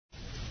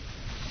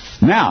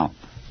Now,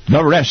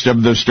 the rest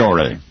of the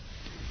story.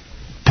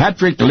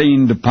 Patrick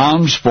leaned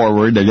palms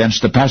forward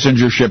against the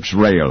passenger ship's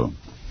rail.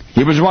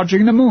 He was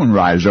watching the moon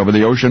rise over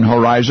the ocean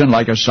horizon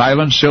like a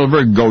silent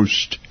silver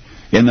ghost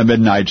in the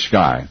midnight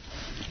sky.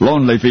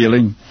 Lonely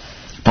feeling,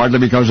 partly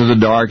because of the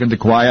dark and the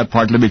quiet,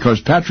 partly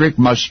because Patrick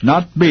must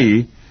not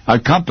be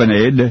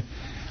accompanied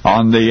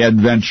on the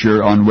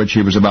adventure on which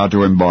he was about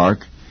to embark.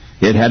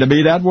 It had to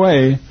be that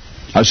way.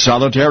 A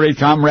solitary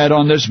comrade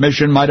on this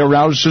mission might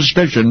arouse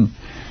suspicion,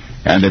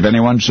 and if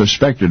anyone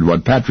suspected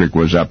what Patrick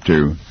was up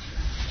to,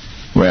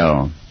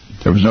 well,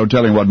 there was no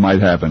telling what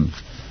might happen.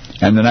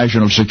 And the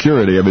national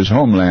security of his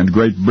homeland,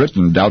 Great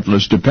Britain,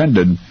 doubtless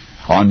depended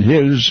on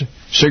his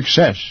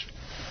success.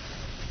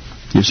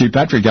 You see,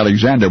 Patrick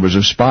Alexander was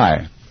a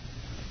spy.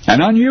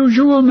 An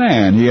unusual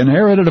man. He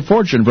inherited a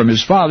fortune from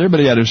his father, but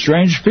he had a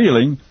strange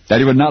feeling that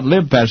he would not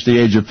live past the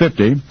age of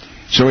 50,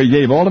 so he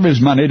gave all of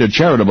his money to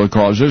charitable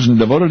causes and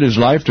devoted his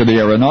life to the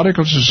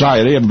Aeronautical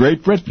Society of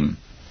Great Britain.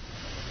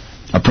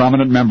 A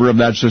prominent member of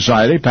that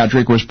society,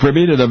 Patrick was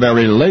privy to the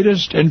very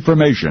latest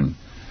information,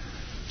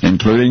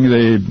 including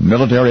the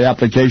military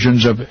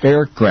applications of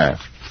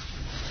aircraft.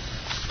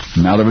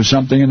 Now there was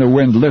something in the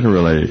wind,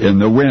 literally, in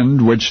the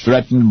wind which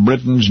threatened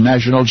Britain's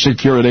national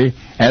security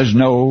as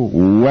no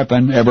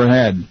weapon ever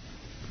had.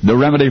 The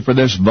remedy for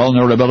this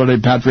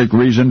vulnerability, Patrick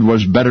reasoned,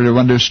 was better to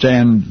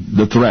understand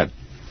the threat.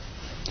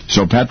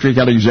 So Patrick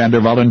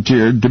Alexander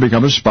volunteered to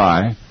become a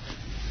spy.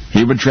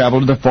 He would travel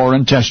to the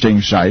foreign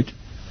testing site.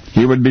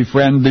 He would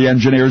befriend the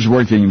engineers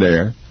working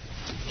there.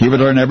 He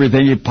would learn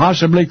everything he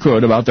possibly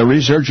could about the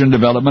research and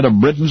development of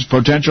Britain's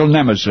potential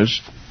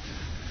nemesis.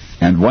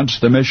 And once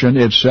the mission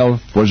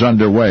itself was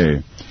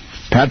underway,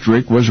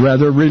 Patrick was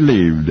rather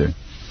relieved.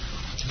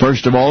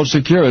 First of all,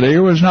 security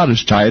was not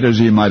as tight as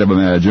he might have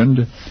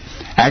imagined.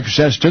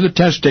 Access to the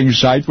testing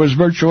site was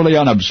virtually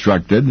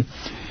unobstructed,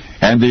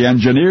 and the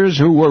engineers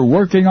who were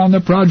working on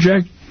the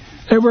project,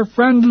 they were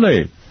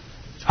friendly,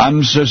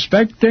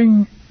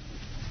 unsuspecting.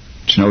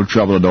 It's no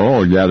trouble at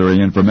all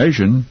gathering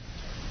information.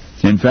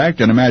 In fact,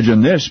 and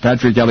imagine this,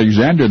 Patrick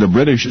Alexander, the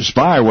British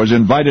spy, was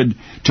invited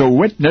to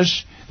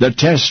witness the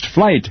test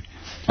flight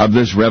of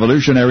this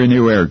revolutionary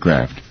new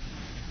aircraft,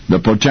 the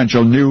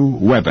potential new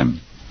weapon.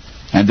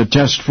 And the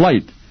test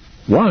flight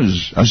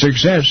was a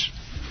success.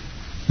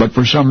 But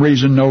for some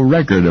reason, no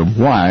record of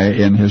why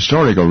in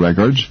historical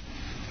records,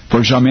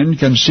 for some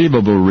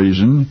inconceivable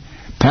reason,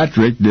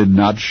 Patrick did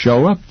not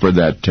show up for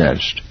that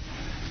test.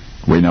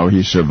 We know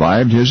he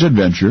survived his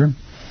adventure,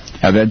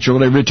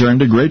 eventually returned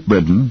to Great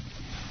Britain.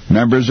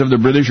 Members of the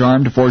British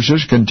Armed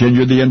Forces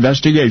continued the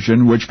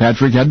investigation which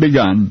Patrick had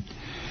begun,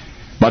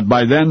 but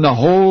by then the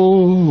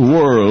whole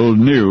world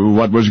knew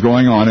what was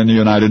going on in the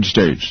United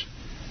States,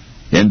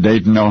 in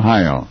Dayton,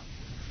 Ohio.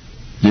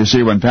 You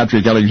see, when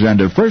Patrick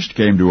Alexander first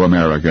came to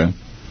America,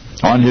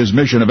 on his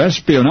mission of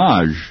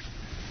espionage,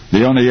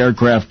 the only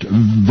aircraft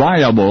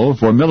viable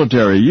for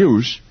military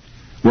use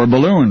were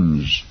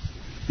balloons,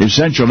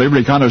 essentially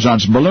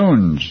reconnaissance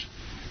balloons.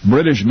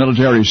 British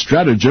military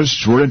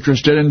strategists were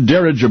interested in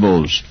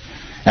dirigibles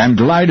and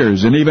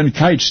gliders and even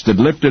kites that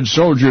lifted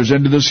soldiers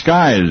into the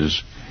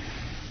skies.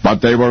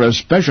 But they were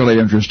especially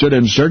interested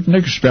in certain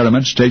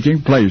experiments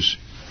taking place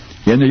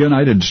in the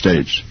United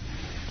States.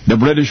 The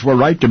British were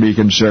right to be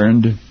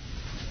concerned.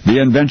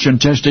 The invention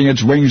testing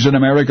its wings in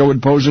America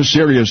would pose a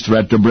serious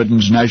threat to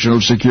Britain's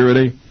national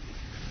security.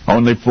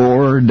 Only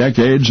 4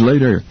 decades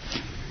later,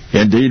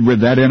 indeed,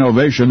 with that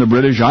innovation, the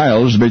British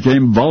Isles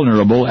became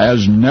vulnerable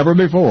as never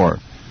before.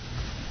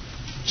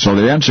 So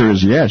the answer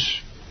is yes.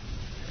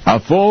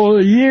 A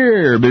full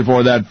year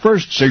before that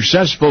first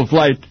successful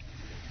flight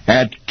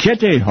at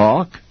Kitty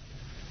Hawk,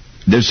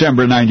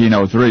 December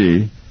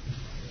 1903,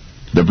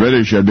 the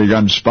British had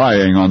begun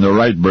spying on the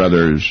Wright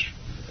brothers.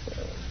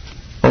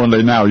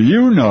 Only now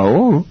you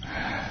know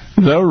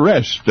the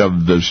rest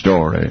of the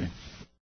story.